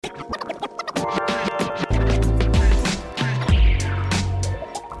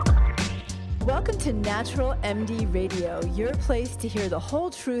to Natural MD Radio, your place to hear the whole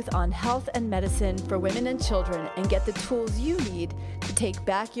truth on health and medicine for women and children and get the tools you need to take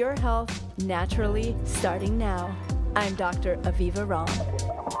back your health naturally starting now. I'm Dr. Aviva Romm.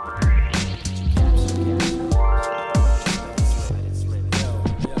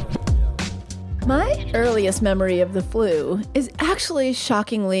 My earliest memory of the flu is actually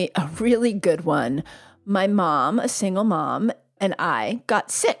shockingly a really good one. My mom, a single mom, and I got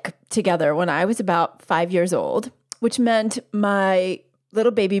sick together when I was about 5 years old, which meant my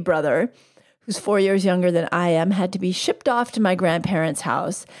little baby brother, who's 4 years younger than I am, had to be shipped off to my grandparents'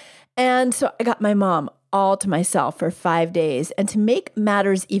 house. And so I got my mom all to myself for 5 days. And to make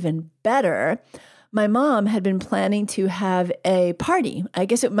matters even better, my mom had been planning to have a party. I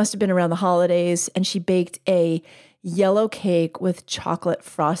guess it must have been around the holidays, and she baked a yellow cake with chocolate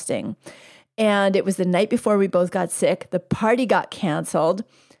frosting. And it was the night before we both got sick. The party got canceled.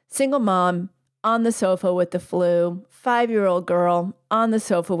 Single mom on the sofa with the flu, 5-year-old girl on the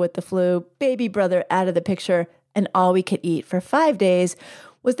sofa with the flu, baby brother out of the picture, and all we could eat for 5 days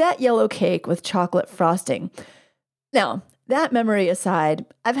was that yellow cake with chocolate frosting. Now, that memory aside,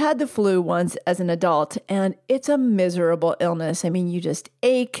 I've had the flu once as an adult, and it's a miserable illness. I mean, you just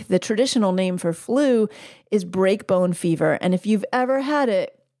ache. The traditional name for flu is breakbone fever, and if you've ever had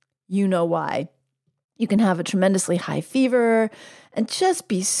it, you know why. You can have a tremendously high fever and just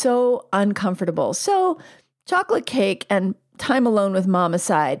be so uncomfortable. So, chocolate cake and time alone with mom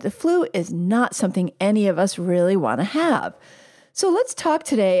aside, the flu is not something any of us really want to have. So let's talk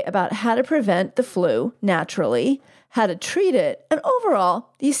today about how to prevent the flu naturally, how to treat it, and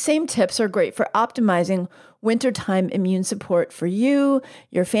overall, these same tips are great for optimizing wintertime immune support for you,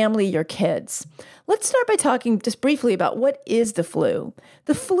 your family, your kids. Let's start by talking just briefly about what is the flu.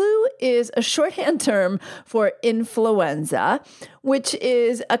 The flu is a shorthand term for influenza, which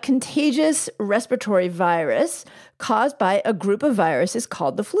is a contagious respiratory virus caused by a group of viruses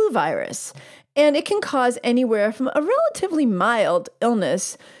called the flu virus. And it can cause anywhere from a relatively mild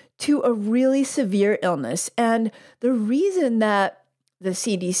illness to a really severe illness. And the reason that the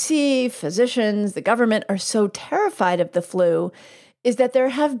CDC, physicians, the government are so terrified of the flu is that there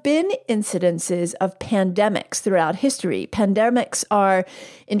have been incidences of pandemics throughout history. Pandemics are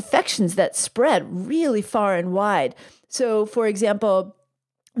infections that spread really far and wide. So, for example,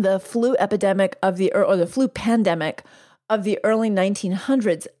 the flu epidemic or the flu pandemic of the early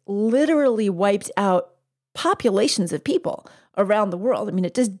 1900s literally wiped out populations of people around the world. I mean,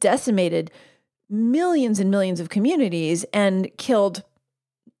 it just decimated millions and millions of communities and killed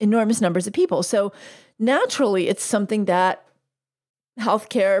enormous numbers of people. So naturally, it's something that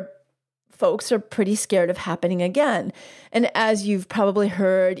healthcare folks are pretty scared of happening again. And as you've probably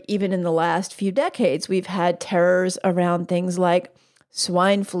heard, even in the last few decades, we've had terrors around things like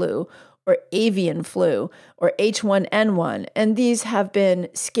swine flu or avian flu or H1N1. And these have been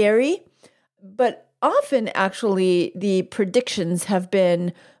scary, but often actually the predictions have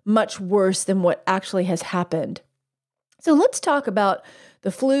been much worse than what actually has happened. So let's talk about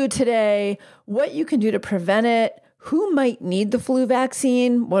the flu today, what you can do to prevent it, who might need the flu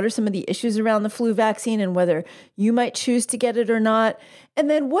vaccine, what are some of the issues around the flu vaccine and whether you might choose to get it or not, and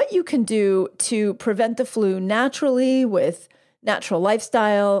then what you can do to prevent the flu naturally with natural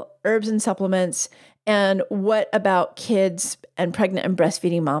lifestyle, herbs and supplements, and what about kids and pregnant and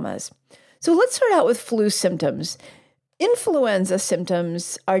breastfeeding mamas. So let's start out with flu symptoms. Influenza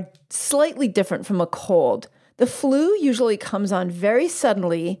symptoms are slightly different from a cold. The flu usually comes on very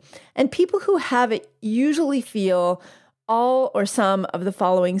suddenly, and people who have it usually feel all or some of the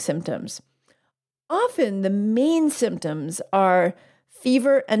following symptoms. Often the main symptoms are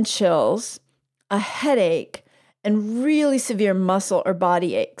fever and chills, a headache, and really severe muscle or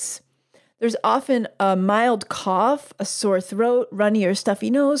body aches. There's often a mild cough, a sore throat, runny or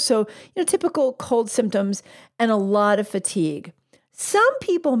stuffy nose, so typical cold symptoms, and a lot of fatigue. Some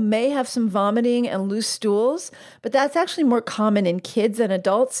people may have some vomiting and loose stools, but that's actually more common in kids than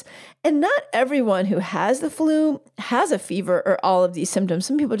adults. And not everyone who has the flu has a fever or all of these symptoms.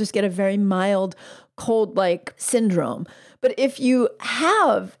 Some people just get a very mild cold-like syndrome. But if you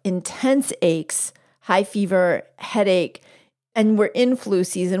have intense aches, high fever, headache, and we're in flu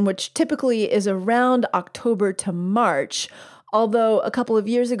season, which typically is around October to March, although a couple of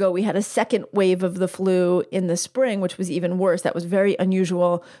years ago, we had a second wave of the flu in the spring, which was even worse. That was very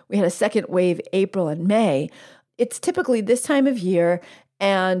unusual. We had a second wave April and May. It's typically this time of year,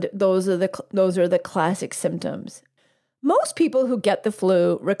 and those are the classic symptoms. Most people who get the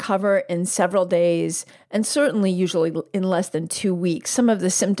flu recover in several days, and certainly usually in less than 2 weeks. Some of the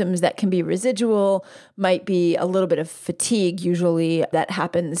symptoms that can be residual might be a little bit of fatigue, usually that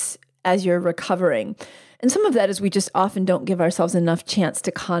happens as you're recovering. And some of that is we just often don't give ourselves enough chance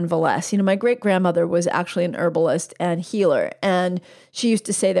to convalesce. My great-grandmother was actually an herbalist and healer, and she used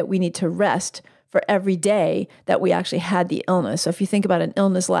to say that we need to rest for every day that we actually had the illness. So if you think about an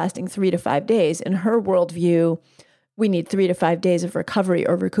illness lasting 3 to 5 days, in her worldview, we need 3 to 5 days of recovery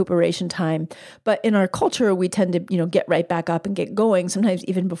or recuperation time. But in our culture, we tend to, get right back up and get going, sometimes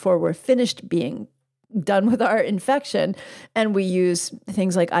even before we're finished being done with our infection. And we use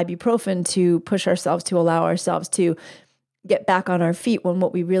things like ibuprofen to push ourselves, to allow ourselves to get back on our feet when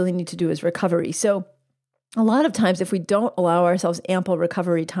what we really need to do is recovery. So a lot of times, if we don't allow ourselves ample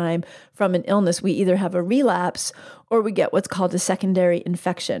recovery time from an illness, we either have a relapse or we get what's called a secondary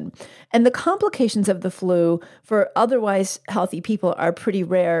infection. And the complications of the flu for otherwise healthy people are pretty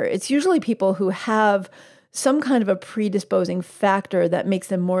rare. It's usually people who have some kind of a predisposing factor that makes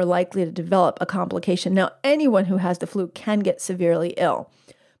them more likely to develop a complication. Now, anyone who has the flu can get severely ill,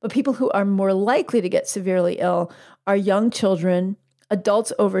 but people who are more likely to get severely ill are young children,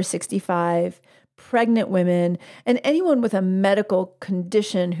 adults over 65, pregnant women, and anyone with a medical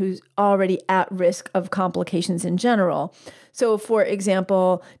condition who's already at risk of complications in general. So, for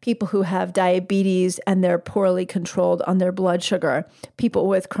example, people who have diabetes and they're poorly controlled on their blood sugar, people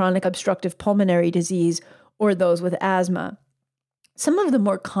with chronic obstructive pulmonary disease, or those with asthma. Some of the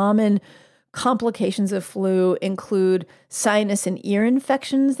more common complications of flu include sinus and ear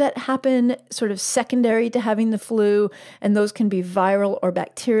infections that happen sort of secondary to having the flu, and those can be viral or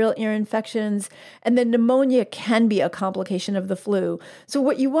bacterial ear infections. And then pneumonia can be a complication of the flu. So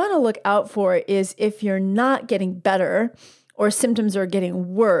what you want to look out for is if you're not getting better or symptoms are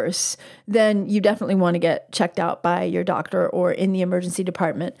getting worse, then you definitely want to get checked out by your doctor or in the emergency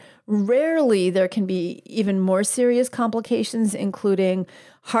department. Rarely there can be even more serious complications, including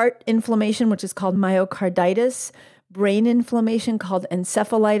heart inflammation, which is called myocarditis, brain inflammation called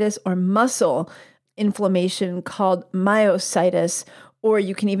encephalitis, or muscle inflammation called myositis, or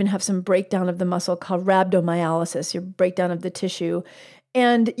you can even have some breakdown of the muscle called rhabdomyolysis, your breakdown of the tissue.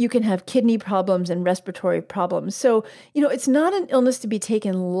 And you can have kidney problems and respiratory problems. So, it's not an illness to be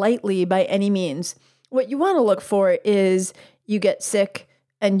taken lightly by any means. What you want to look for is you get sick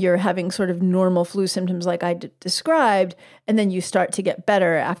and you're having sort of normal flu symptoms like I described, and then you start to get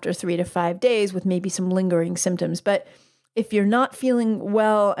better after 3 to 5 days with maybe some lingering symptoms. But if you're not feeling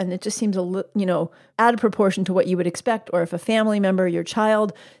well and it just seems out of proportion to what you would expect, or if a family member, your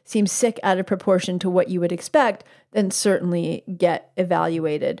child, seems sick out of proportion to what you would expect, then certainly get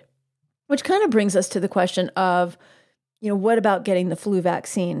evaluated. Which kind of brings us to the question of, what about getting the flu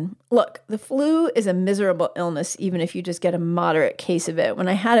vaccine? Look, the flu is a miserable illness, even if you just get a moderate case of it. When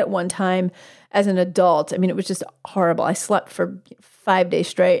I had it one time as an adult, it was just horrible. I slept for 5 days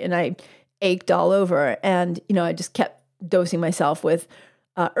straight and I ached all over. And, I just kept dosing myself with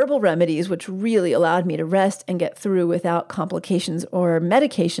herbal remedies, which really allowed me to rest and get through without complications or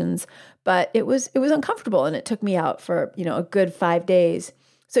medications. But it was uncomfortable, and it took me out for a good 5 days.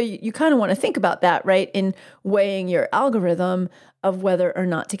 So you kind of want to think about that, right, in weighing your algorithm of whether or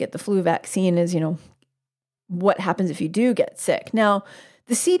not to get the flu vaccine is what happens if you do get sick. Now,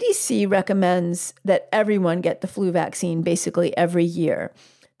 the CDC recommends that everyone get the flu vaccine basically every year.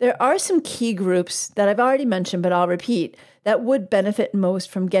 There are some key groups that I've already mentioned, but I'll repeat, that would benefit most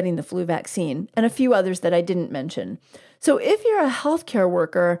from getting the flu vaccine, and a few others that I didn't mention. So if you're a healthcare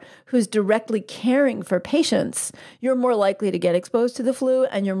worker who's directly caring for patients, you're more likely to get exposed to the flu,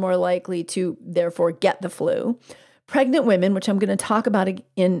 and you're more likely to therefore get the flu. Pregnant women, which I'm going to talk about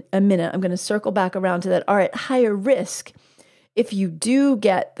in a minute, I'm going to circle back around to that, are at higher risk if you do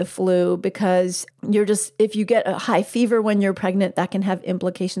get the flu, because if you get a high fever when you're pregnant, that can have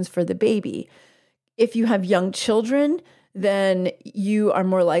implications for the baby. If you have young children, then you are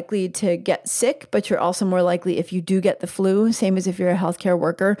more likely to get sick, but you're also more likely, if you do get the flu, same as if you're a healthcare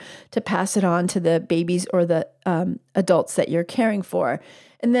worker, to pass it on to the babies or the adults that you're caring for.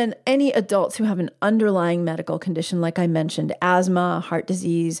 And then any adults who have an underlying medical condition, like I mentioned, asthma, heart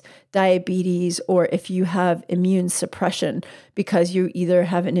disease, diabetes, or if you have immune suppression because you either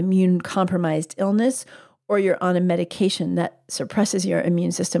have an immune compromised illness or you're on a medication that suppresses your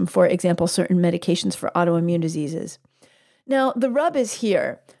immune system, for example, certain medications for autoimmune diseases. Now, the rub is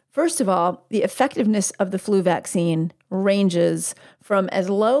here. First of all, the effectiveness of the flu vaccine ranges from as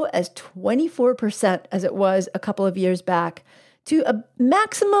low as 24% as it was a couple of years back to a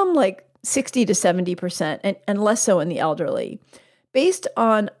maximum like 60 to 70%, and less so in the elderly. Based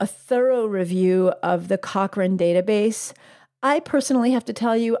on a thorough review of the Cochrane database, I personally have to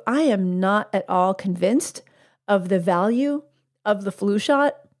tell you, I am not at all convinced of the value of the flu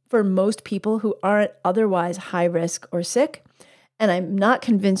shot for most people who aren't otherwise high risk or sick. And I'm not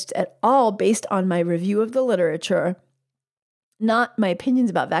convinced at all based on my review of the literature, not my opinions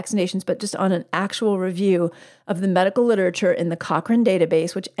about vaccinations, but just on an actual review of the medical literature in the Cochrane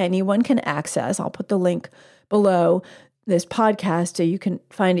database, which anyone can access. I'll put the link below this podcast so you can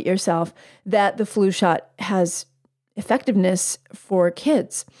find it yourself, that the flu shot has effectiveness for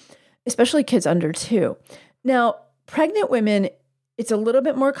kids, especially kids under 2. Now, pregnant women, it's a little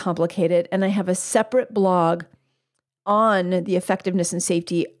bit more complicated, and I have a separate blog on the effectiveness and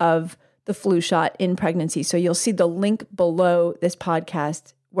safety of the flu shot in pregnancy. So you'll see the link below this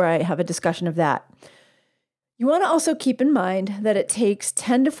podcast where I have a discussion of that. You want to also keep in mind that it takes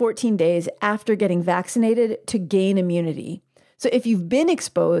 10 to 14 days after getting vaccinated to gain immunity. So if you've been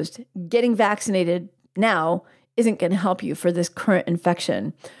exposed, getting vaccinated now isn't going to help you for this current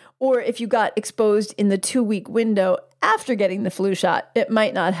infection. Or if you got exposed in the 2-week window after getting the flu shot, it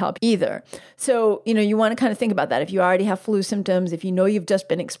might not help either. So, you want to kind of think about that. If you already have flu symptoms, if you know you've just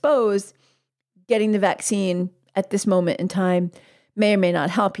been exposed, getting the vaccine at this moment in time may or may not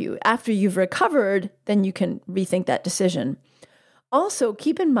help you. After you've recovered, then you can rethink that decision. Also,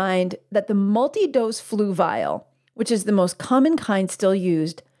 keep in mind that the multi-dose flu vial, which is the most common kind still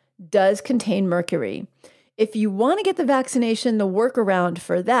used, does contain mercury. If you want to get the vaccination, the workaround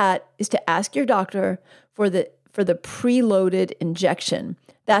for that is to ask your doctor for the preloaded injection.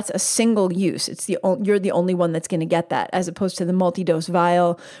 That's a single use. You're the only one that's going to get that, as opposed to the multi-dose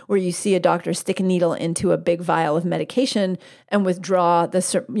vial where you see a doctor stick a needle into a big vial of medication and withdraw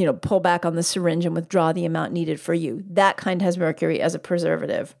pull back on the syringe and withdraw the amount needed for you. That kind has mercury as a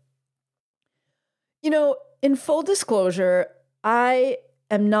preservative. In full disclosure, I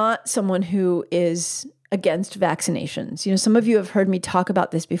am not someone who is against vaccinations. Some of you have heard me talk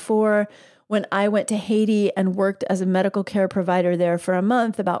about this before. When I went to Haiti and worked as a medical care provider there for a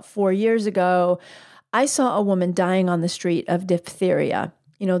month about 4 years ago, I saw a woman dying on the street of diphtheria.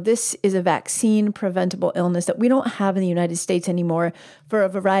 This is a vaccine preventable illness that we don't have in the United States anymore for a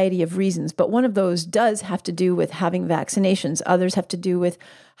variety of reasons. But one of those does have to do with having vaccinations. Others have to do with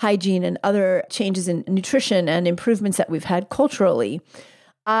hygiene and other changes in nutrition and improvements that we've had culturally.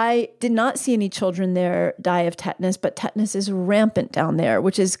 I did not see any children there die of tetanus, but tetanus is rampant down there,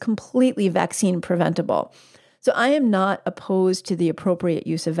 which is completely vaccine preventable. So I am not opposed to the appropriate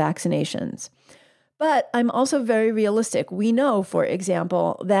use of vaccinations. But I'm also very realistic. We know, for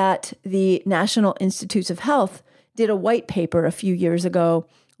example, that the National Institutes of Health did a white paper a few years ago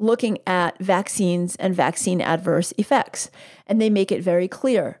looking at vaccines and vaccine adverse effects. And they make it very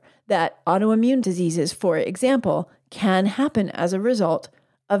clear that autoimmune diseases, for example, can happen as a result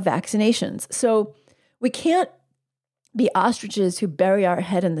of vaccinations. So we can't be ostriches who bury our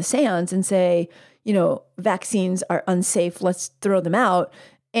head in the sands and say, vaccines are unsafe, let's throw them out.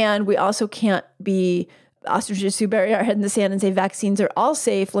 And we also can't be ostriches who bury our head in the sand and say vaccines are all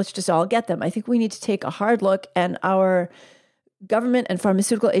safe, let's just all get them. I think we need to take a hard look, and our government and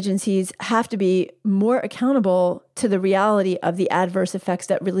pharmaceutical agencies have to be more accountable to the reality of the adverse effects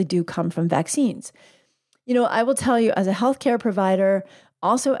that really do come from vaccines. I will tell you, as a healthcare provider,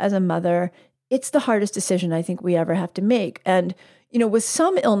 also as a mother, it's the hardest decision I think we ever have to make. And, with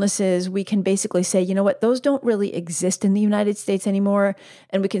some illnesses, we can basically say, those don't really exist in the United States anymore.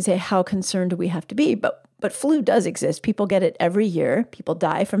 And we can say, how concerned do we have to be? But flu does exist. People get it every year. People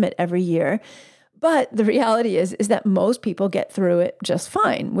die from it every year. But the reality is that most people get through it just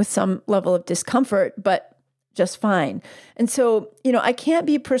fine with some level of discomfort, but just fine. And so, I can't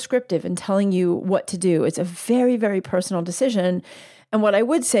be prescriptive in telling you what to do. It's a very, very personal decision. And what I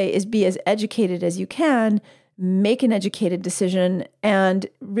would say is be as educated as you can, make an educated decision, and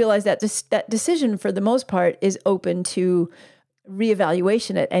realize that that decision, for the most part, is open to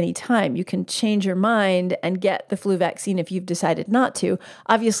reevaluation at any time. You can change your mind and get the flu vaccine if you've decided not to.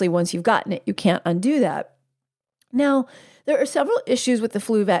 Obviously, once you've gotten it, you can't undo that. Now, there are several issues with the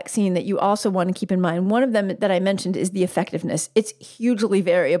flu vaccine that you also want to keep in mind. One of them that I mentioned is the effectiveness. It's hugely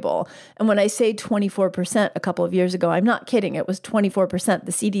variable. And when I say 24% a couple of years ago, I'm not kidding. It was 24%.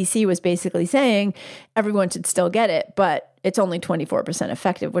 The CDC was basically saying everyone should still get it, but it's only 24%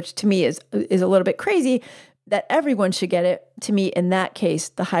 effective, which to me is a little bit crazy that everyone should get it. To me, in that case,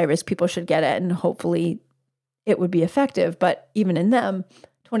 the high-risk people should get it, and hopefully it would be effective. But even in them,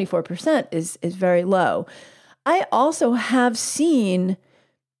 24% is very low. I also have seen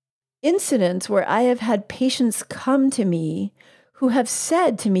incidents where I have had patients come to me who have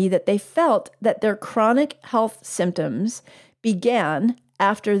said to me that they felt that their chronic health symptoms began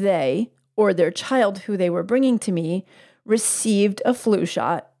after they or their child who they were bringing to me received a flu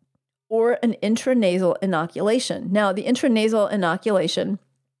shot or an intranasal inoculation. Now, the intranasal inoculation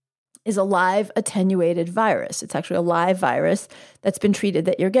is a live attenuated virus. It's actually a live virus that's been treated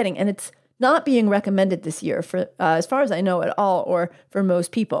that you're getting. And it's not being recommended this year for, as far as I know at all, or for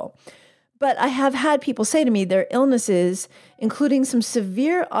most people. But I have had people say to me their illnesses, including some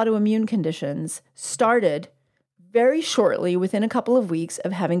severe autoimmune conditions, started very shortly within a couple of weeks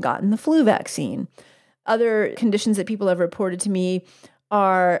of having gotten the flu vaccine. Other conditions that people have reported to me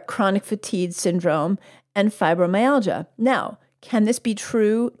are chronic fatigue syndrome and fibromyalgia. Now, can this be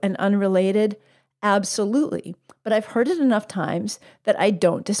true and unrelated? Absolutely. But I've heard it enough times that I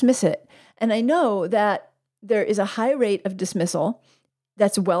don't dismiss it. And I know that there is a high rate of dismissal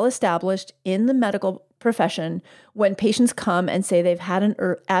that's well established in the medical profession when patients come and say they've had an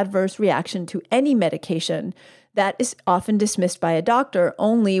adverse reaction to any medication. That is often dismissed by a doctor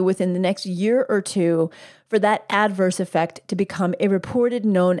only within the next year or two for that adverse effect to become a reported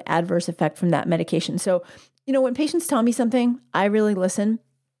known adverse effect from that medication. So, when patients tell me something, I really listen.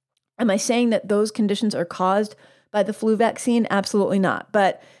 Am I saying that those conditions are caused by the flu vaccine? Absolutely not.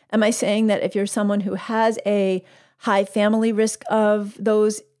 But am I saying that if you're someone who has a high family risk of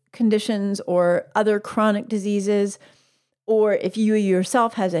those conditions or other chronic diseases, or if you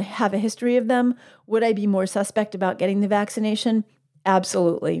yourself have a history of them, would I be more suspect about getting the vaccination?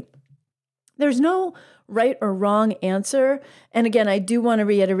 Absolutely. There's no right or wrong answer. And again, I do want to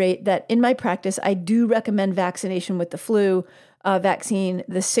reiterate that in my practice, I do recommend vaccination with the flu vaccine,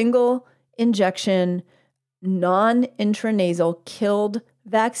 the single injection, non-intranasal killed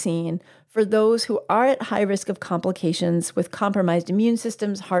vaccine for those who are at high risk of complications with compromised immune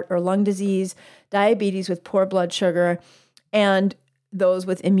systems, heart or lung disease, diabetes with poor blood sugar, and those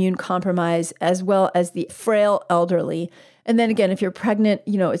with immune compromise, as well as the frail elderly. And then again, if you're pregnant,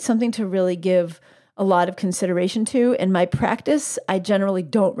 it's something to really give a lot of consideration to. In my practice, I generally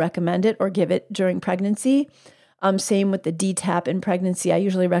don't recommend it or give it during pregnancy. Same with the DTaP in pregnancy. I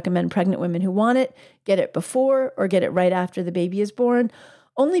usually recommend pregnant women who want it, get it before or get it right after the baby is born,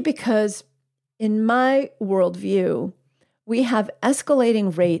 only because in my worldview, we have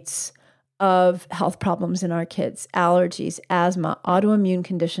escalating rates of health problems in our kids, allergies, asthma, autoimmune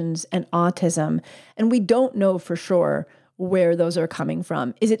conditions, and autism. And we don't know for sure where those are coming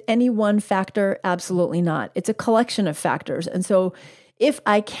from. Is it any one factor? Absolutely not. It's a collection of factors. And so if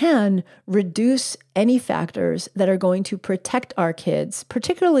I can reduce any factors that are going to protect our kids,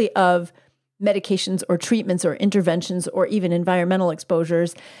 particularly of medications or treatments or interventions or even environmental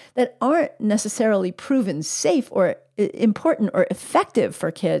exposures that aren't necessarily proven safe or important or effective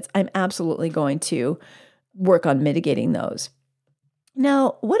for kids, I'm absolutely going to work on mitigating those.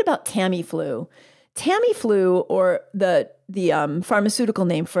 Now, what about Tamiflu? Tamiflu, or the pharmaceutical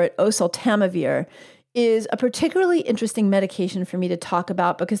name for it, oseltamivir, is a particularly interesting medication for me to talk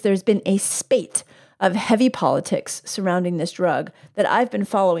about because there's been a spate of heavy politics surrounding this drug that I've been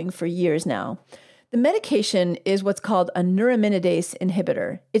following for years now. The medication is what's called a neuraminidase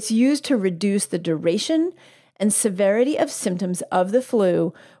inhibitor. It's used to reduce the duration and severity of symptoms of the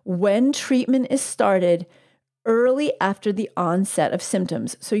flu when treatment is started early after the onset of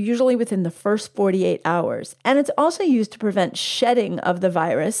symptoms, so usually within the first 48 hours. And it's also used to prevent shedding of the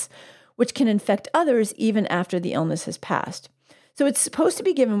virus, which can infect others even after the illness has passed. So it's supposed to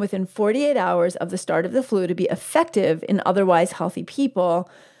be given within 48 hours of the start of the flu to be effective in otherwise healthy people,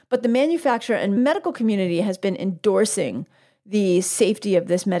 but the manufacturer and medical community has been endorsing the safety of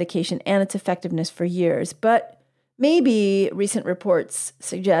this medication and its effectiveness for years. But maybe recent reports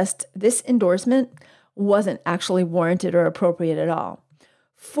suggest this endorsement wasn't actually warranted or appropriate at all.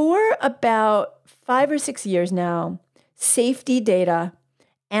 For about 5 or 6 years now, safety data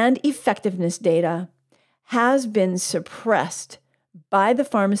and effectiveness data has been suppressed by the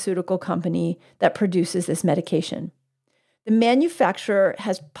pharmaceutical company that produces this medication. The manufacturer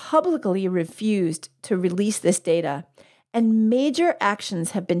has publicly refused to release this data, and major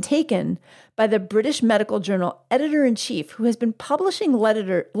actions have been taken by the British Medical Journal editor-in-chief, who has been publishing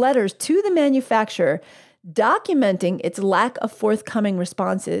letters to the manufacturer documenting its lack of forthcoming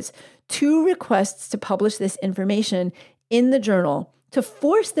responses to requests to publish this information in the journal to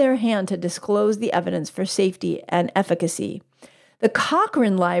force their hand to disclose the evidence for safety and efficacy. The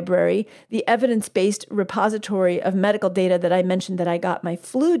Cochrane Library, the evidence-based repository of medical data that I mentioned that I got my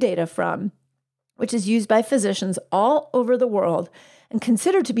flu data from, which is used by physicians all over the world and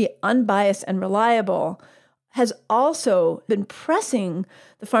considered to be unbiased and reliable, has also been pressing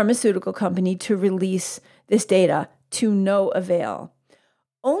the pharmaceutical company to release this data to no avail.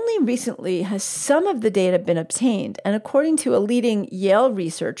 Only recently has some of the data been obtained, and according to a leading Yale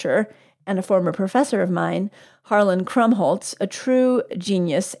researcher and a former professor of mine, Harlan Krumholtz, a true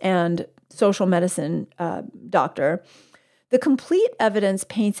genius and social medicine doctor, The complete evidence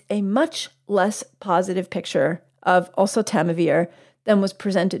paints a much less positive picture of oseltamivir than was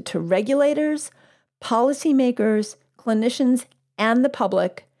presented to regulators, policymakers, clinicians, and the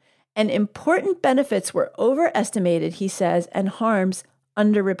public, and important benefits were overestimated, he says, and harms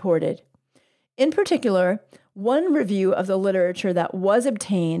underreported. In particular, one review of the literature that was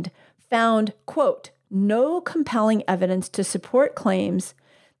obtained found, quote, no compelling evidence to support claims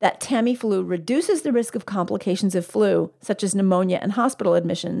that Tamiflu reduces the risk of complications of flu, such as pneumonia and hospital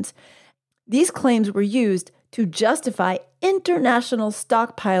admissions. These claims were used to justify international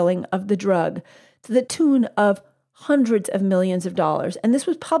stockpiling of the drug to the tune of hundreds of millions of dollars. And this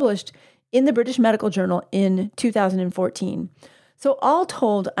was published in the British Medical Journal in 2014. So all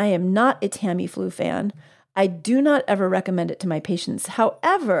told, I am not a Tamiflu fan. I do not ever recommend it to my patients.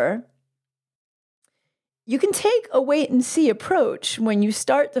 However, you can take a wait and see approach when you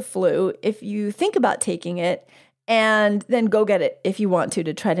start the flu if you think about taking it, and then go get it if you want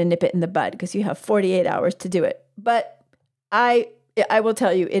to try to nip it in the bud, because you have 48 hours to do it. But I will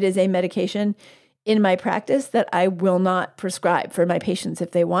tell you, it is a medication in my practice that I will not prescribe for my patients.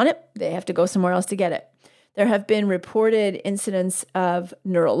 If they want it, they have to go somewhere else to get it. There have been reported incidents of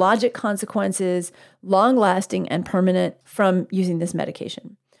neurologic consequences, long-lasting and permanent, from using this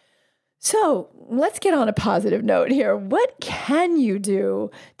medication. So let's get on a positive note here. What can you do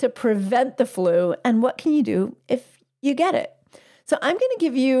to prevent the flu, and what can you do if you get it? So I'm going to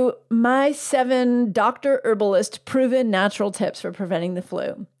give you my 7 doctor herbalist proven natural tips for preventing the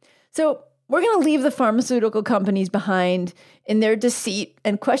flu. So we're going to leave the pharmaceutical companies behind in their deceit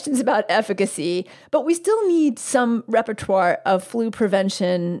and questions about efficacy, but we still need some repertoire of flu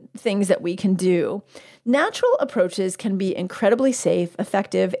prevention things that we can do. Natural approaches can be incredibly safe,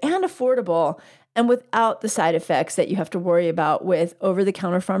 effective, and affordable, and without the side effects that you have to worry about with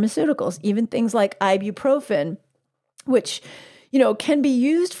over-the-counter pharmaceuticals, even things like ibuprofen, which can be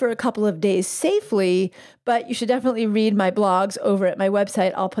used for a couple of days safely, but you should definitely read my blogs over at my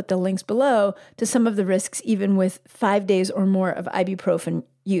website. I'll put the links below to some of the risks, even with 5 days or more of ibuprofen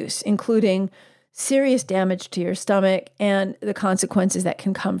use, including serious damage to your stomach and the consequences that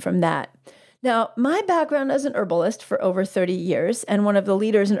can come from that. Now, my background as an herbalist for over 30 years and one of the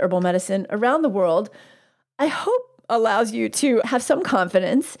leaders in herbal medicine around the world, I hope allows you to have some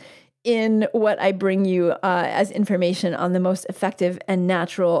confidence in what I bring you as information on the most effective and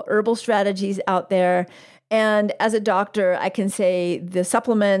natural herbal strategies out there. And as a doctor, I can say the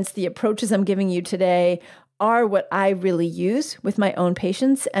supplements, the approaches I'm giving you today are what I really use with my own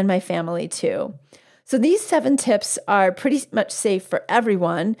patients and my family too. So these 7 tips are pretty much safe for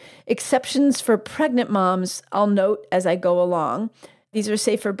everyone. Exceptions for pregnant moms, I'll note as I go along. These are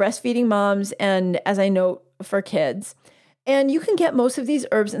safe for breastfeeding moms and, as I note, for kids. And you can get most of these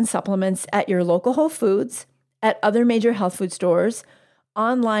herbs and supplements at your local Whole Foods, at other major health food stores,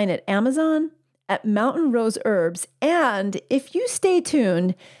 online at Amazon, at Mountain Rose Herbs, and if you stay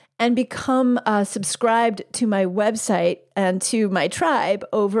tuned and become subscribed to my website and to my tribe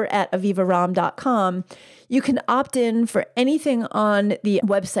over at avivaromm.com, you can opt in for anything on the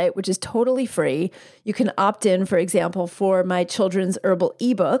website, which is totally free. You can opt in, for example, for my children's herbal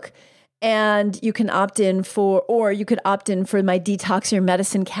ebook. And you can opt in for, or you could opt in for my Detox Your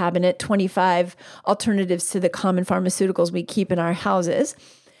Medicine Cabinet, 25 alternatives to the common pharmaceuticals we keep in our houses.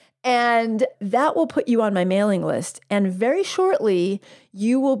 And that will put you on my mailing list. And very shortly,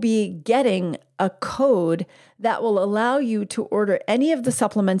 you will be getting a code that will allow you to order any of the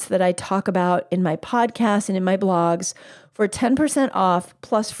supplements that I talk about in my podcast and in my blogs for 10% off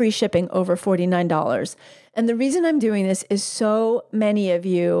plus free shipping over $49. And the reason I'm doing this is so many of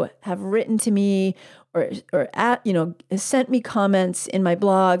you have written to me or sent me comments in my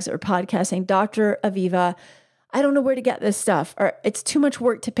blogs or podcasts saying, Dr. Aviva, I don't know where to get this stuff, or it's too much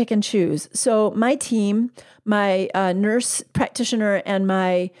work to pick and choose. So my team, my nurse practitioner and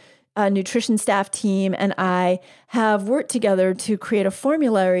my nutrition staff team and I have worked together to create a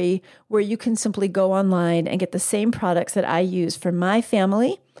formulary where you can simply go online and get the same products that I use for my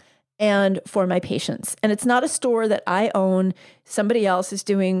family and for my patients. And it's not a store that I own. Somebody else is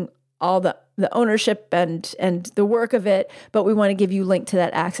doing all the ownership and the work of it, but we want to give you link to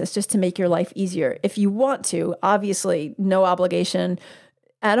that access just to make your life easier. If you want to, obviously, no obligation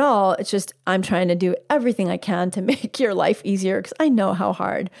at all. It's just I'm trying to do everything I can to make your life easier because I know how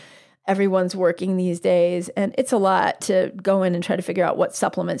hard everyone's working these days. And it's a lot to go in and try to figure out what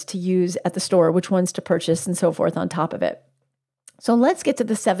supplements to use at the store, which ones to purchase and so forth on top of it. So let's get to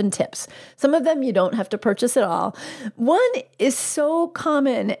the 7 tips. Some of them you don't have to purchase at all. One is so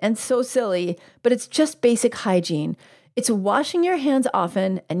common and so silly, but it's just basic hygiene. It's washing your hands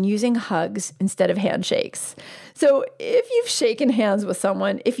often and using hugs instead of handshakes. So if you've shaken hands with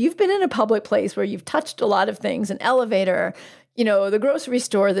someone, if you've been in a public place where you've touched a lot of things, an elevator, the grocery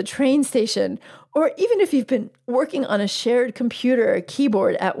store, the train station, or even if you've been working on a shared computer or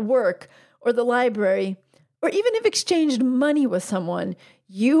keyboard at work or the library, or even if exchanged money with someone,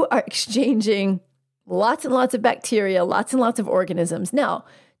 you are exchanging lots and lots of bacteria, lots and lots of organisms. Now,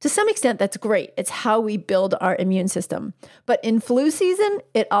 to some extent, that's great. It's how we build our immune system. But in flu season,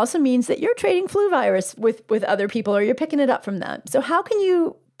 it also means that you're trading flu virus with other people or you're picking it up from them. So how can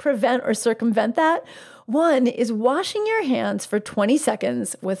you prevent or circumvent that? One is washing your hands for 20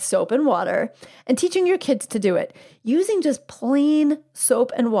 seconds with soap and water and teaching your kids to do it using just plain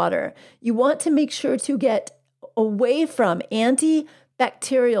soap and water. You want to make sure to get away from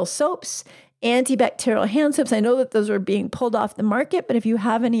antibacterial soaps, antibacterial hand soaps. I know that those are being pulled off the market, but if you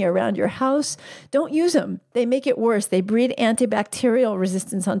have any around your house, don't use them. They make it worse. They breed antibacterial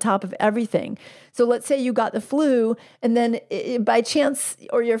resistance on top of everything. So let's say you got the flu and then by chance,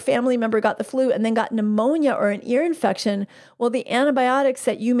 or your family member got the flu and then got pneumonia or an ear infection. Well, the antibiotics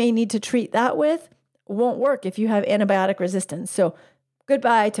that you may need to treat that with won't work if you have antibiotic resistance. So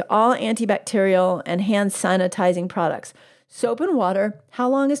goodbye to all antibacterial and hand sanitizing products. Soap and water. How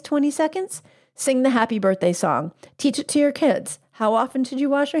long is 20 seconds? Sing the happy birthday song. Teach it to your kids. How often should you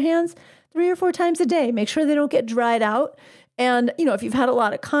wash your hands? 3 or 4 times a day. Make sure they don't get dried out. And, if you've had a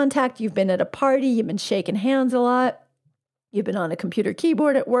lot of contact, you've been at a party, you've been shaking hands a lot, you've been on a computer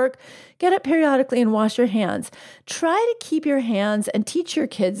keyboard at work, get up periodically and wash your hands. Try to keep your hands and teach your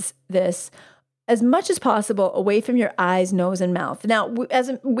kids this as much as possible away from your eyes, nose, and mouth. Now,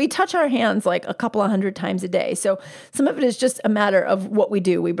 as we touch our hands like a couple of 100 times a day. So some of it is just a matter of what we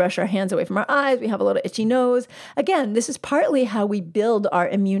do. We brush our hands away from our eyes. We have a little itchy nose. Again, this is partly how we build our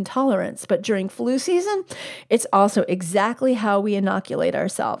immune tolerance. But during flu season, it's also exactly how we inoculate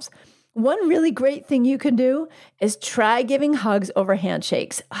ourselves. One really great thing you can do is try giving hugs over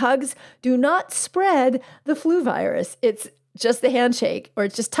handshakes. Hugs do not spread the flu virus. It's just the handshake, or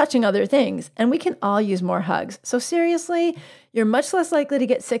it's just touching other things. And we can all use more hugs. So seriously, you're much less likely to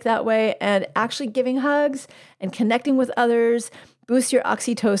get sick that way. And actually giving hugs and connecting with others boosts your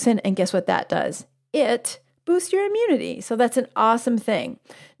oxytocin. And guess what that does? It boosts your immunity. So that's an awesome thing.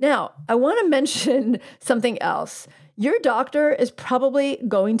 Now, I want to mention something else. Your doctor is probably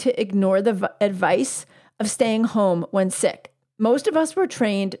going to ignore the advice of staying home when sick. Most of us were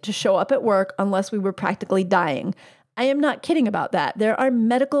trained to show up at work unless we were practically dying. I am not kidding about that. There are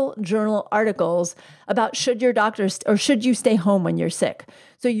medical journal articles about should you stay home when you're sick.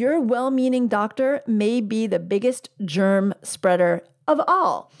 So your well-meaning doctor may be the biggest germ spreader of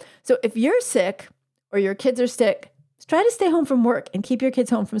all. So if you're sick or your kids are sick, try to stay home from work and keep your kids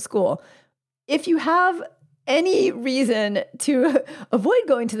home from school. If you have any reason to avoid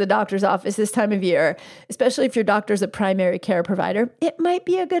going to the doctor's office this time of year, especially if your doctor's a primary care provider, it might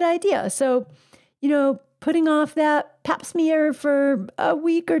be a good idea. So, putting off that pap smear for a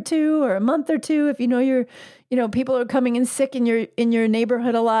week or two or a month or two, if people are coming in sick in your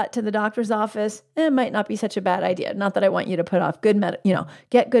neighborhood a lot to the doctor's office, it might not be such a bad idea. Not that I want you to put off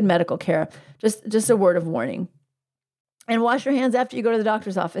get good medical care. Just a word of warning. And wash your hands after you go to the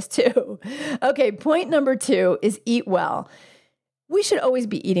doctor's office too. Okay, point number 2 is eat well. We should always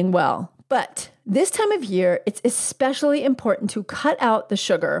be eating well. But this time of year, it's especially important to cut out the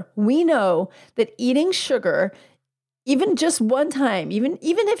sugar. We know that eating sugar, even just one time, even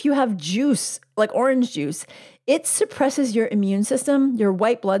if you have juice, like orange juice, it suppresses your immune system, your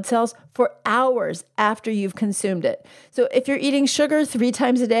white blood cells, for hours after you've consumed it. So if you're eating sugar 3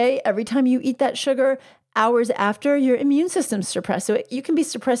 times a day, every time you eat that sugar, hours after, your immune system's suppressed. So you can be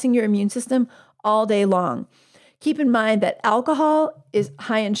suppressing your immune system all day long. Keep in mind that alcohol is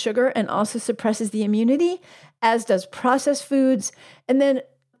high in sugar and also suppresses the immunity, as does processed foods. And then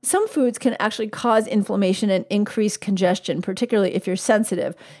some foods can actually cause inflammation and increase congestion, particularly if you're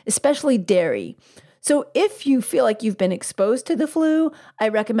sensitive, especially dairy. So if you feel like you've been exposed to the flu, I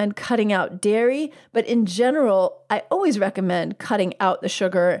recommend cutting out dairy. But in general, I always recommend cutting out the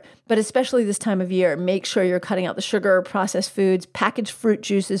sugar, but especially this time of year, make sure you're cutting out the sugar, processed foods, packaged fruit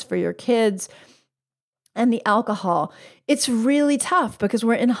juices for your kids, and the alcohol. It's really tough because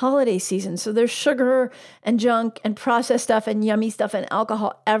we're in holiday season. So there's sugar and junk and processed stuff and yummy stuff and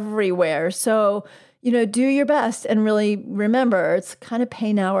alcohol everywhere. So, do your best and really remember, it's kind of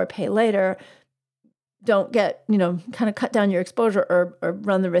pay now or pay later. Don't get, kind of cut down your exposure or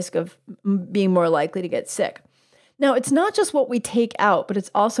run the risk of being more likely to get sick. Now, it's not just what we take out, but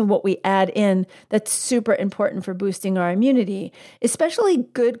it's also what we add in that's super important for boosting our immunity, especially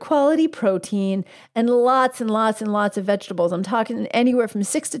good quality protein and lots and lots and lots of vegetables. I'm talking anywhere from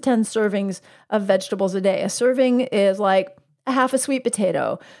 6 to 10 servings of vegetables a day. A serving is like a half a sweet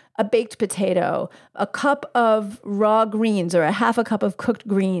potato, a baked potato, a cup of raw greens, or a half a cup of cooked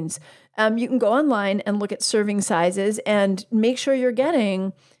greens. You can go online and look at serving sizes and make sure you're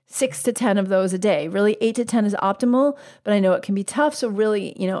getting 6 to 10 of those a day. Really, 8 to 10 is optimal, but I know it can be tough. So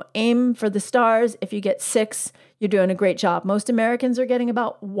really, aim for the stars. If you get 6, you're doing a great job. Most Americans are getting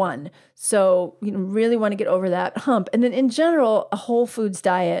about 1. So you really want to get over that hump. And then in general, a whole foods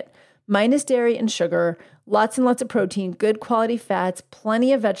diet, minus dairy and sugar, lots and lots of protein, good quality fats,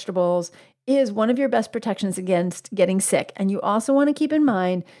 plenty of vegetables, is one of your best protections against getting sick. And you also want to keep in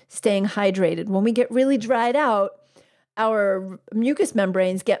mind staying hydrated. When we get really dried out, our mucous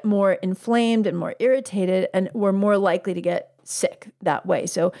membranes get more inflamed and more irritated, and we're more likely to get sick that way.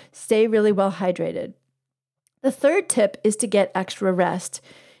 So stay really well hydrated. The third tip is to get extra rest.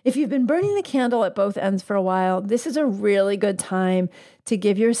 If you've been burning the candle at both ends for a while, this is a really good time to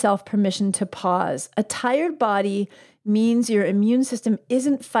give yourself permission to pause. A tired body means your immune system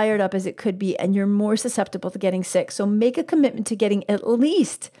isn't fired up as it could be, and you're more susceptible to getting sick. So make a commitment to getting at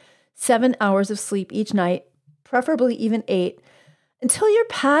least 7 hours of sleep each night, preferably even 8, until you're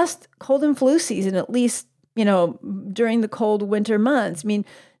past cold and flu season, at least, during the cold winter months. I mean,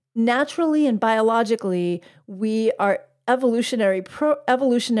 naturally and biologically, we are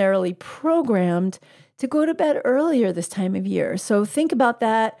evolutionarily programmed to go to bed earlier this time of year. So think about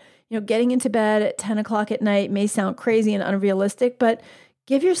that. Getting into bed at 10 o'clock at night may sound crazy and unrealistic, but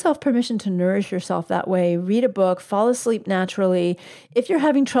give yourself permission to nourish yourself that way. Read a book, fall asleep naturally. If you're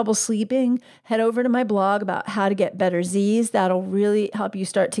having trouble sleeping, head over to my blog about how to get better Z's. That'll really help you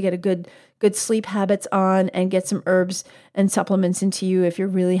start to get a good sleep habits on and get some herbs and supplements into you. If you're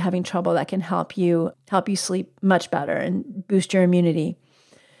really having trouble, that can help you sleep much better and boost your immunity.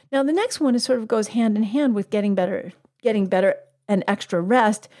 Now, the next one is sort of goes hand in hand with getting better and extra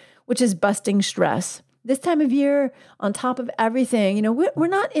rest, which is busting stress. This time of year, on top of everything, we're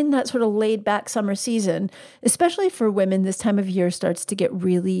not in that sort of laid back summer season, especially for women. This time of year starts to get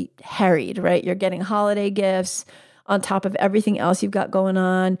really harried, right? You're getting holiday gifts on top of everything else you've got going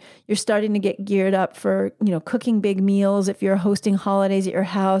on. You're starting to get geared up for, cooking big meals if you're hosting holidays at your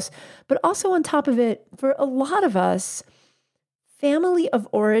house. But also on top of it, for a lot of us, family of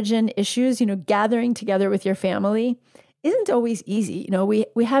origin issues, gathering together with your family isn't always easy.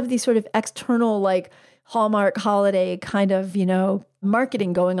 We have these sort of external, like, Hallmark holiday kind of,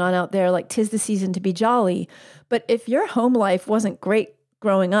 marketing going on out there, like 'tis the season to be jolly. But if your home life wasn't great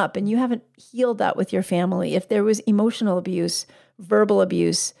growing up and you haven't healed that with your family, if there was emotional abuse, verbal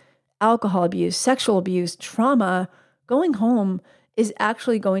abuse, alcohol abuse, sexual abuse, trauma, going home is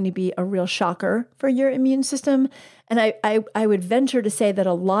actually going to be a real shocker for your immune system. And I would venture to say that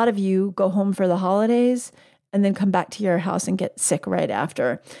a lot of you go home for the holidays and then come back to your house and get sick right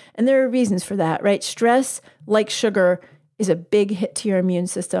after. And there are reasons for that, right? Stress, like sugar, is a big hit to your immune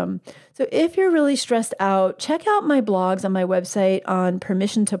system. So if you're really stressed out, check out my blogs on my website on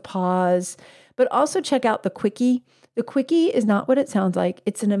permission to pause, but also check out the Quickie. The Quickie is not what it sounds like.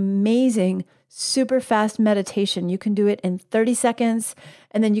 It's an amazing, super fast meditation. You can do it in 30 seconds,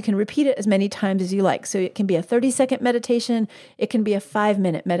 and then you can repeat it as many times as you like. So it can be a 30-second meditation. It can be a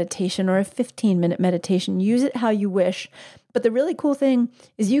 5-minute meditation or a 15-minute meditation. Use it how you wish. But the really cool thing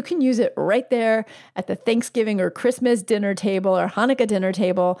is you can use it right there at the Thanksgiving or Christmas dinner table or Hanukkah dinner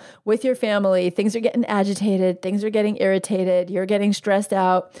table with your family. Things are getting agitated. Things are getting irritated. You're getting stressed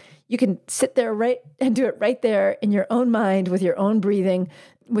out. You can sit there and do it right there in your own mind with your own breathing,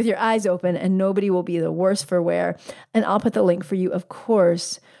 with your eyes open, and nobody will be the worse for wear. And I'll put the link for you, of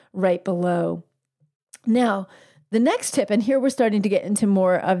course, right below. Now, the next tip, and here we're starting to get into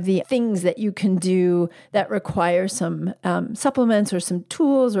more of the things that you can do that require some supplements or some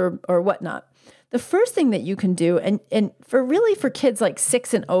tools or whatnot. The first thing that you can do, and for kids like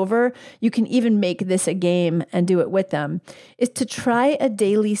 6 and over, you can even make this a game and do it with them, is to try a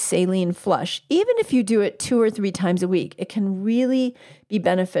daily saline flush. Even if you do it 2 or 3 times a week, it can really be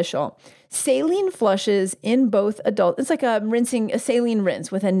beneficial. Saline flushes in both adult, it's like a saline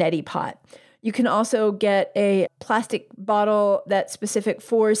rinse with a neti pot. You can also get a plastic bottle that's specific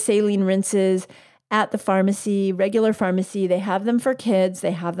for saline rinses at the pharmacy, regular pharmacy. They have them for kids,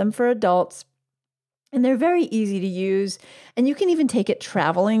 they have them for adults. And they're very easy to use, and you can even take it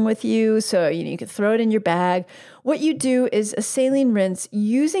traveling with you. So, you can throw it in your bag. What you do is a saline rinse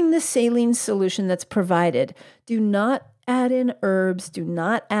using the saline solution that's provided. Do not add in herbs. Do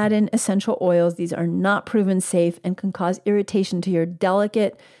not add in essential oils. These are not proven safe and can cause irritation to your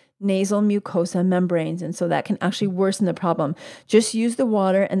delicate nasal mucosa membranes. And so that can actually worsen the problem. Just use the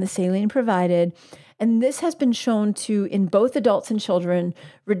water and the saline provided. And this has been shown to, in both adults and children,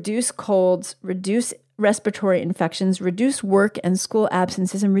 reduce colds, reduce respiratory infections, reduce work and school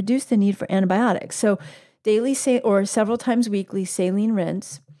absences, and reduce the need for antibiotics. So daily or several times weekly saline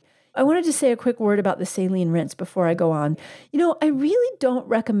rinse. I wanted to say a quick word about the saline rinse before I go on. I really don't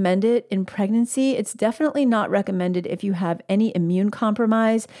recommend it in pregnancy. It's definitely not recommended if you have any immune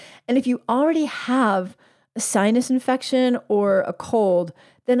compromise. And if you already have a sinus infection or a cold,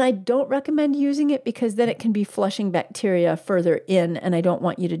 then I don't recommend using it because then it can be flushing bacteria further in, and I don't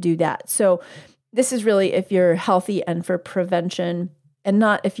want you to do that. So this is really if you're healthy and for prevention, and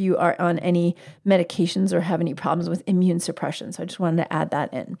not if you are on any medications or have any problems with immune suppression. So I just wanted to add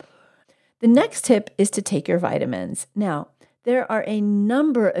that in. The next tip is to take your vitamins. Now, there are a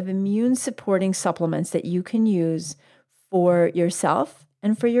number of immune supporting supplements that you can use for yourself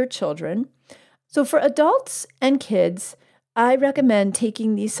and for your children. So for adults and kids, I recommend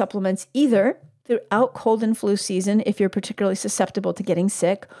taking these supplements either throughout cold and flu season if you're particularly susceptible to getting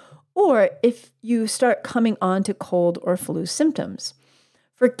sick, or if you start coming on to cold or flu symptoms.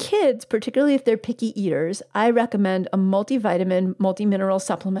 For kids, particularly if they're picky eaters, I recommend a multivitamin, multimineral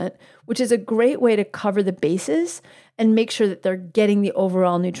supplement, which is a great way to cover the bases and make sure that they're getting the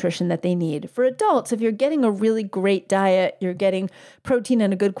overall nutrition that they need. For adults, if you're getting a really great diet, you're getting protein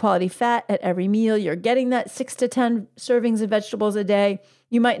and a good quality fat at every meal, you're getting that 6 to 10 servings of vegetables a day,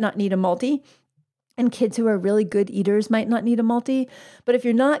 you might not need a multi. And kids who are really good eaters might not need a multi. But if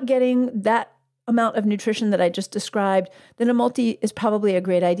you're not getting that amount of nutrition that I just described, then a multi is probably a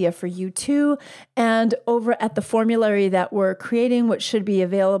great idea for you too. And over at the formulary that we're creating, which should be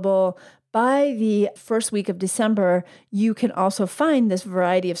available by the first week of December, you can also find this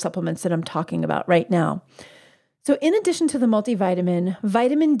variety of supplements that I'm talking about right now. So in addition to the multivitamin,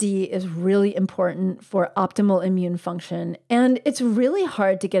 vitamin D is really important for optimal immune function. And it's really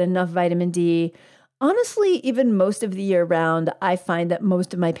hard to get enough vitamin D. Honestly, even most of the year round, I find that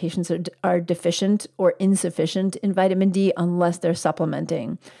most of my patients are deficient or insufficient in vitamin D unless they're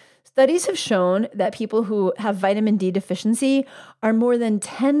supplementing. Studies have shown that people who have vitamin D deficiency are more than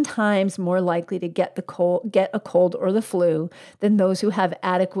 10 times more likely to get a cold or the flu than those who have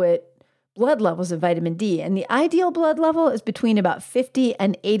adequate blood levels of vitamin D. And the ideal blood level is between about 50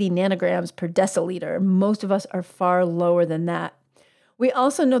 and 80 nanograms per deciliter. Most of us are far lower than that. We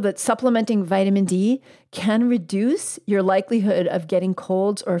also know that supplementing vitamin D can reduce your likelihood of getting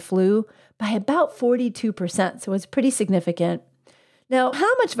colds or flu by about 42%. So it's pretty significant. Now,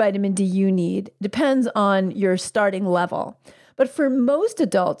 how much vitamin D you need depends on your starting level. But for most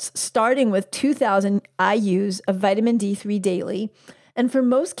adults, starting with 2,000 IUs of vitamin D3 daily, and for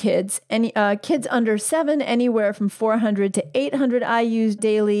most kids, kids under 7, anywhere from 400 to 800 IUs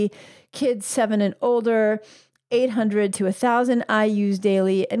daily, kids 7 and older, 800 to 1,000 IUs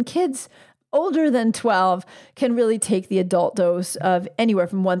daily, and kids older than 12 can really take the adult dose of anywhere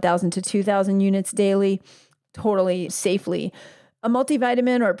from 1,000 to 2,000 units daily, totally safely. A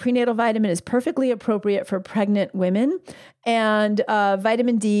multivitamin or a prenatal vitamin is perfectly appropriate for pregnant women, and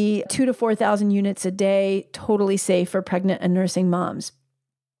vitamin D, 2,000 to 4,000 units a day, totally safe for pregnant and nursing moms.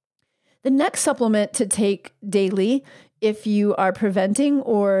 The next supplement to take daily, if you are preventing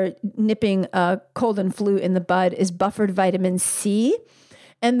or nipping cold and flu in the bud, is buffered vitamin C.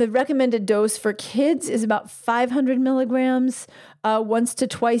 And the recommended dose for kids is about 500 milligrams once to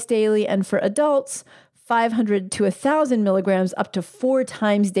twice daily. And for adults, 500 to 1,000 milligrams up to 4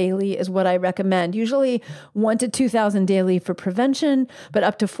 times daily is what I recommend. Usually 1 to 2,000 daily for prevention, but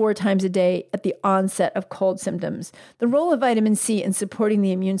up to 4 times a day at the onset of cold symptoms. The role of vitamin C in supporting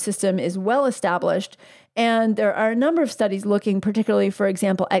the immune system is well established. And there are a number of studies looking particularly, for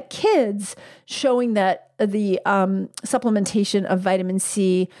example, at kids, showing that the supplementation of vitamin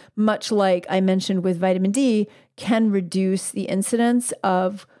C, much like I mentioned with vitamin D, can reduce the incidence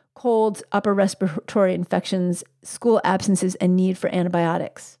of colds, upper respiratory infections, school absences, and need for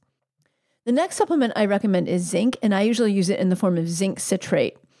antibiotics. The next supplement I recommend is zinc, and I usually use it in the form of zinc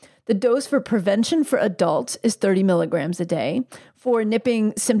citrate. The dose for prevention for adults is 30 milligrams a day. For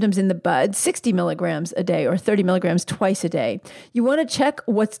nipping symptoms in the bud, 60 milligrams a day or 30 milligrams twice a day. You want to check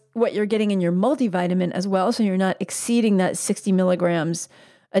what you're getting in your multivitamin as well, so you're not exceeding that 60 milligrams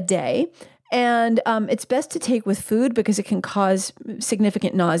a day. And it's best to take with food because it can cause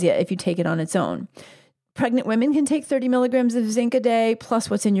significant nausea if you take it on its own. Pregnant women can take 30 milligrams of zinc a day, plus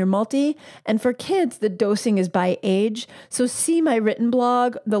what's in your multi. And for kids, the dosing is by age. So see my written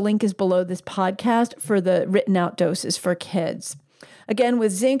blog. The link is below this podcast for the written out doses for kids. Again,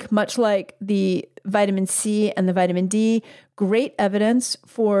 with zinc, much like the vitamin C and the vitamin D, great evidence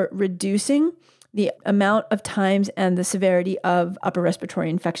for reducing the amount of times and the severity of upper respiratory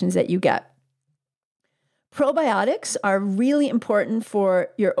infections that you get. Probiotics are really important for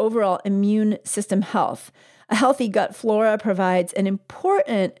your overall immune system health. A healthy gut flora provides an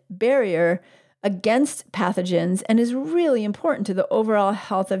important barrier against pathogens and is really important to the overall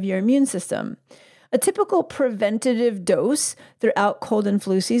health of your immune system. A typical preventative dose throughout cold and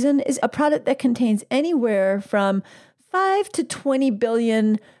flu season is a product that contains anywhere from 5 to 20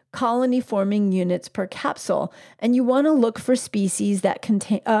 billion colony-forming units per capsule. And you want to look for species that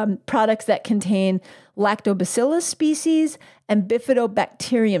contain products that contain lactobacillus species and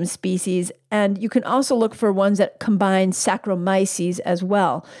bifidobacterium species. And you can also look for ones that combine Saccharomyces as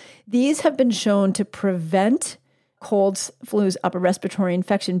well. These have been shown to prevent colds, flus, upper respiratory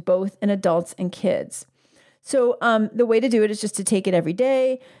infection, both in adults and kids. So the way to do it is just to take it every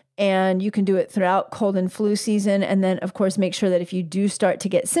day. And you can do it throughout cold and flu season. And then, of course, make sure that if you do start to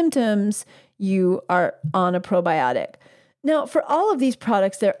get symptoms, you are on a probiotic. Now, for all of these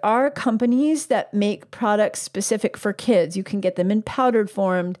products, there are companies that make products specific for kids. You can get them in powdered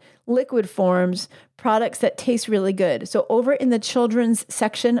form, liquid forms, products that taste really good. So over in the children's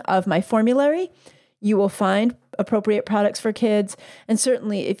section of my formulary, you will find appropriate products for kids. And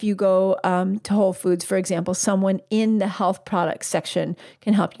certainly if you go to Whole Foods, for example, someone in the health products section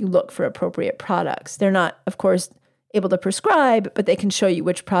can help you look for appropriate products. They're not, of course, able to prescribe, but they can show you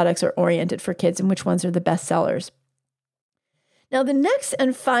which products are oriented for kids and which ones are the best sellers. Now, the next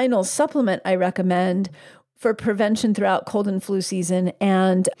and final supplement I recommend for prevention throughout cold and flu season,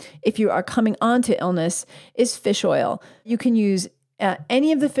 and if you are coming on to illness, is fish oil. You can use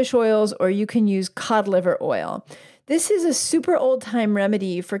any of the fish oils, or you can use cod liver oil. This is a super old time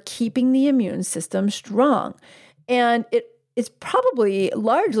remedy for keeping the immune system strong. And it's probably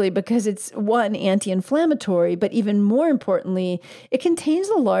largely because it's one, anti-inflammatory, but even more importantly, it contains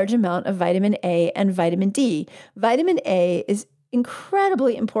a large amount of vitamin A and vitamin D. Vitamin A is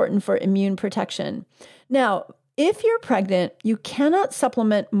incredibly important for immune protection. Now, if you're pregnant, you cannot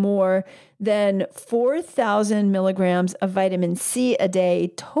supplement more than 4,000 milligrams of vitamin C a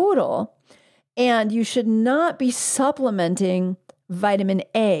day total, and you should not be supplementing vitamin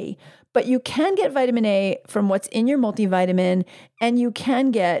A. But you can get vitamin A from what's in your multivitamin, and you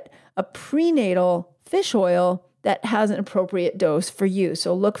can get a prenatal fish oil that has an appropriate dose for you.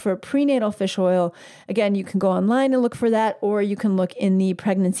 So look for prenatal fish oil. Again, you can go online and look for that, or you can look in the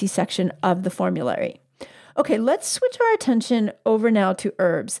pregnancy section of the formulary. Okay, let's switch our attention over now to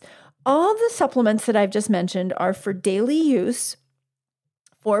herbs. All the supplements that I've just mentioned are for daily use,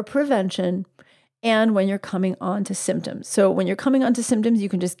 for prevention, and when you're coming on to symptoms. So when you're coming on to symptoms, you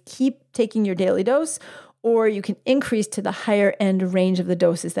can just keep taking your daily dose, or you can increase to the higher end range of the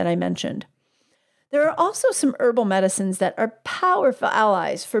doses that I mentioned. There are also some herbal medicines that are powerful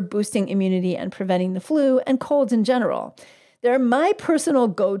allies for boosting immunity and preventing the flu and colds in general. They're my personal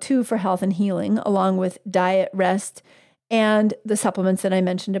go-to for health and healing, along with diet, rest, and the supplements that I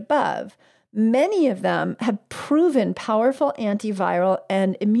mentioned above. Many of them have proven powerful antiviral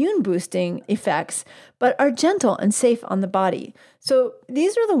and immune boosting effects, but are gentle and safe on the body. So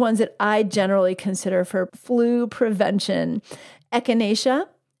these are the ones that I generally consider for flu prevention: echinacea,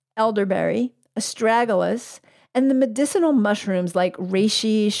 elderberry, astragalus, and the medicinal mushrooms like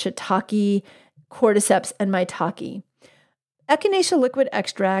reishi, shiitake, cordyceps, and maitake. Echinacea liquid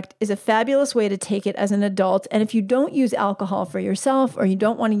extract is a fabulous way to take it as an adult. And if you don't use alcohol for yourself, or you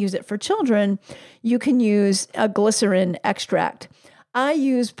don't want to use it for children, you can use a glycerin extract. I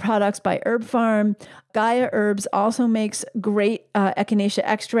use products by Herb Farm. Gaia Herbs also makes great echinacea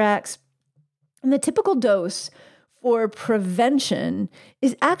extracts. And the typical dose for prevention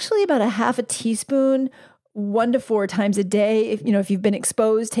is actually about a half a teaspoon, 1 to 4 times a day. If you've been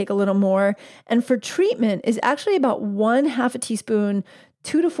exposed, take a little more. And for treatment is actually about 1/2 a teaspoon,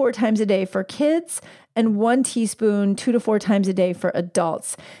 2 to 4 times a day for kids, and 1 teaspoon, 2 to 4 times a day for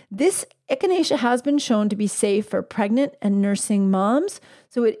adults. This echinacea has been shown to be safe for pregnant and nursing moms.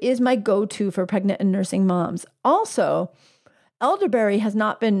 So it is my go-to for pregnant and nursing moms. Also, elderberry has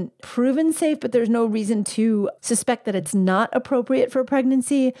not been proven safe, but there's no reason to suspect that it's not appropriate for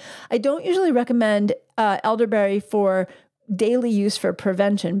pregnancy. I don't usually recommend elderberry for daily use for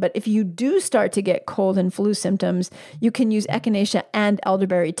prevention, but if you do start to get cold and flu symptoms, you can use echinacea and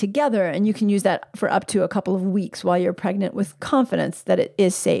elderberry together, and you can use that for up to a couple of weeks while you're pregnant with confidence that it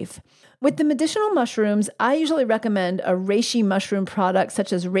is safe. With the medicinal mushrooms, I usually recommend a reishi mushroom product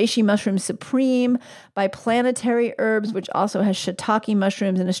such as Reishi Mushroom Supreme by Planetary Herbs, which also has shiitake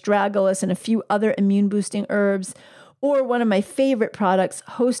mushrooms and astragalus and a few other immune-boosting herbs. Or one of my favorite products,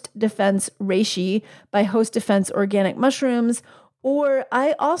 Host Defense Reishi by Host Defense Organic Mushrooms. Or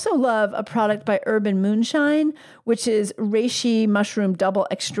I also love a product by Urban Moonshine, which is reishi mushroom double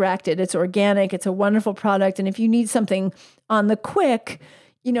extracted. It's organic. It's a wonderful product. And if you need something on the quick,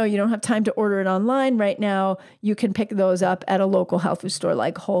 you don't have time to order it online right now, you can pick those up at a local health food store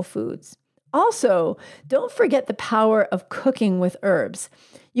like Whole Foods. Also, don't forget the power of cooking with herbs.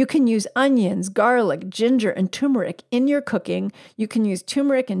 You can use onions, garlic, ginger, and turmeric in your cooking. You can use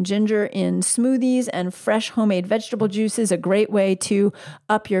turmeric and ginger in smoothies, and fresh homemade vegetable juice is a great way to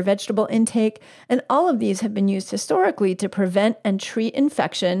up your vegetable intake. And all of these have been used historically to prevent and treat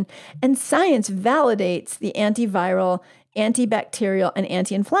infection, and science validates the antiviral, antibacterial, and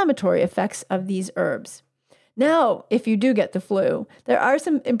anti-inflammatory effects of these herbs. Now, if you do get the flu, there are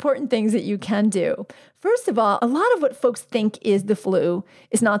some important things that you can do. First of all, a lot of what folks think is the flu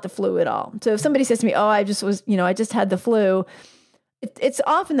is not the flu at all. So if somebody says to me, oh, I just had the flu, it's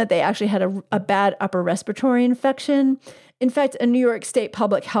often that they actually had a bad upper respiratory infection. In fact, a New York State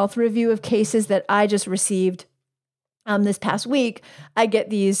Public Health review of cases that I just received this past week, I get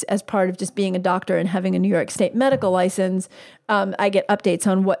these as part of just being a doctor and having a New York State medical license. I get updates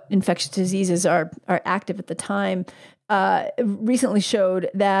on what infectious diseases are active at the time. Recently showed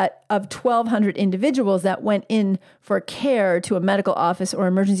that of 1,200 individuals that went in for care to a medical office or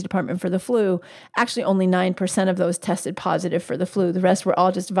emergency department for the flu, actually only 9% of those tested positive for the flu. The rest were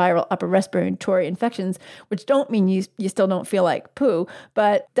all just viral upper respiratory infections, which don't mean you still don't feel like poo,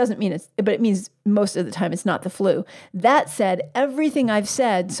 but it means most of the time it's not the flu. That said, everything I've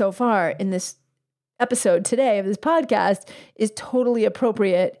said so far in this episode today of this podcast is totally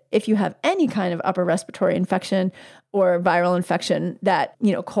appropriate if you have any kind of upper respiratory infection or viral infection that,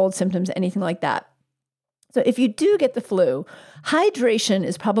 cold symptoms, anything like that. So if you do get the flu, hydration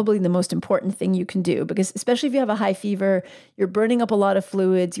is probably the most important thing you can do, because especially if you have a high fever, you're burning up a lot of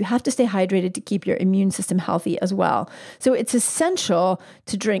fluids. You have to stay hydrated to keep your immune system healthy as well. So it's essential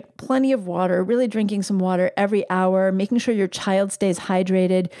to drink plenty of water, really drinking some water every hour, making sure your child stays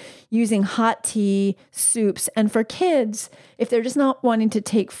hydrated, using hot tea, soups. And for kids, if they're just not wanting to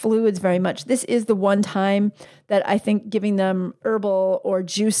take fluids very much, this is the one time that I think giving them herbal or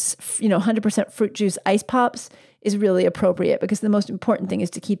juice, 100% fruit juice ice pops is really appropriate, because the most important thing is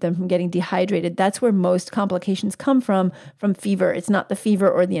to keep them from getting dehydrated. That's where most complications come from fever. It's not the fever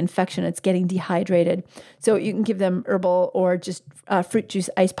or the infection, it's getting dehydrated. So you can give them herbal or just fruit juice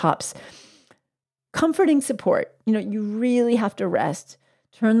ice pops. Comforting support. You really have to rest.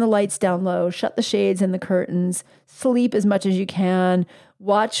 Turn the lights down low, shut the shades and the curtains, sleep as much as you can,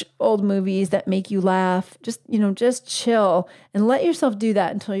 watch old movies that make you laugh, just chill and let yourself do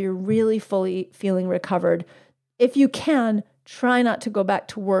that until you're really fully feeling recovered. If you can, try not to go back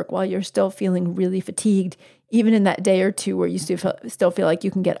to work while you're still feeling really fatigued, even in that day or two where you still feel like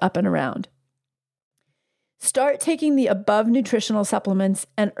you can get up and around. Start taking the above nutritional supplements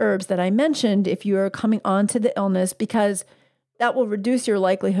and herbs that I mentioned if you are coming on to the illness, because that will reduce your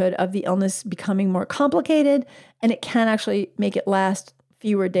likelihood of the illness becoming more complicated, and it can actually make it last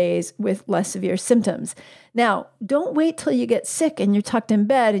fewer days with less severe symptoms. Now, don't wait till you get sick and you're tucked in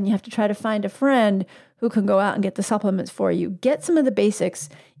bed and you have to try to find a friend who can go out and get the supplements for you. Get some of the basics,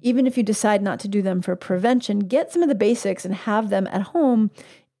 even if you decide not to do them for prevention. Get some of the basics and have them at home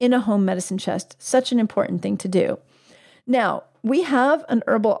in a home medicine chest. Such an important thing to do. Now, we have an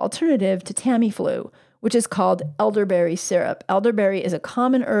herbal alternative to Tamiflu, which is called elderberry syrup. Elderberry is a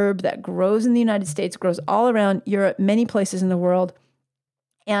common herb that grows in the United States, grows all around Europe, many places in the world.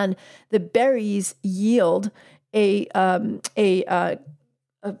 And the berries yield a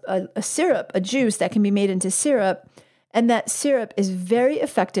syrup, a juice that can be made into syrup. And that syrup is very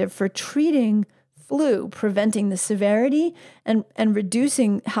effective for treating flu, preventing the severity and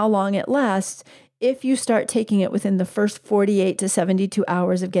reducing how long it lasts if you start taking it within the first 48 to 72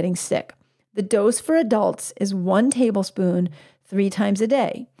 hours of getting sick. The dose for adults is 1 tablespoon 3 times a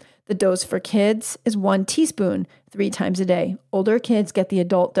day. The dose for kids is 1 teaspoon 3 times a day. Older kids get the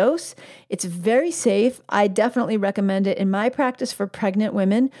adult dose. It's very safe. I definitely recommend it in my practice for pregnant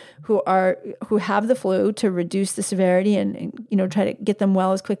women who have the flu, to reduce the severity and try to get them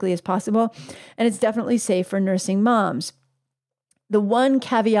well as quickly as possible. And it's definitely safe for nursing moms. The one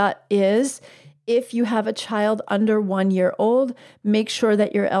caveat is, if you have a child under 1 year old, make sure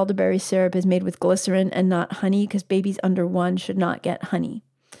that your elderberry syrup is made with glycerin and not honey, because babies under 1 should not get honey.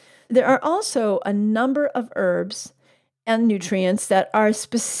 There are also a number of herbs and nutrients that are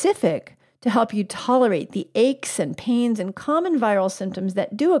specific to help you tolerate the aches and pains and common viral symptoms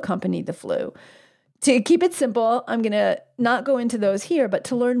that do accompany the flu. To keep it simple, I'm going to not go into those here, but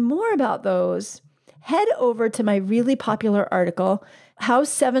to learn more about those, head over to my really popular article, How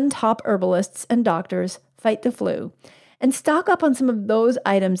 7 Top Herbalists and Doctors Fight the Flu, and stock up on some of those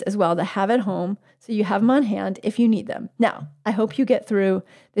items as well to have at home so you have them on hand if you need them. Now, I hope you get through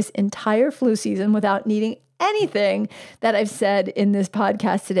this entire flu season without needing anything that I've said in this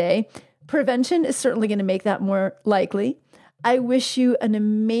podcast today. Prevention is certainly going to make that more likely. I wish you an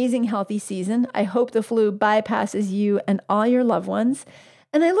amazing, healthy season. I hope the flu bypasses you and all your loved ones.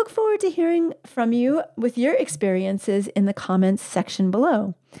 And I look forward to hearing from you with your experiences in the comments section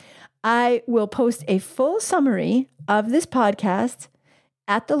below. I will post a full summary of this podcast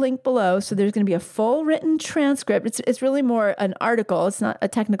at the link below. So there's going to be a full written transcript. It's really more an article. It's not a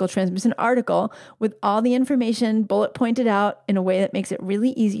technical transcript. It's an article with all the information bullet pointed out in a way that makes it really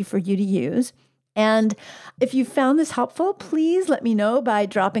easy for you to use. And if you found this helpful, please let me know by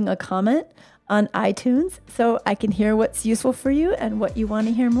dropping a comment on iTunes so I can hear what's useful for you and what you want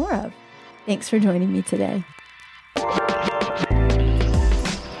to hear more of. Thanks for joining me today.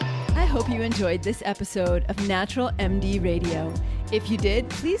 I hope you enjoyed this episode of Natural MD Radio. If you did,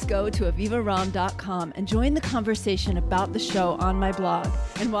 please go to avivaram.com and join the conversation about the show on my blog.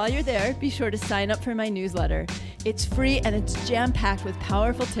 And while you're there, be sure to sign up for my newsletter. It's free and it's jam-packed with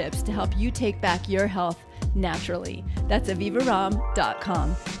powerful tips to help you take back your health naturally. That's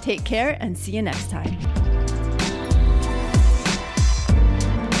avivaram.com. Take care and see you next time.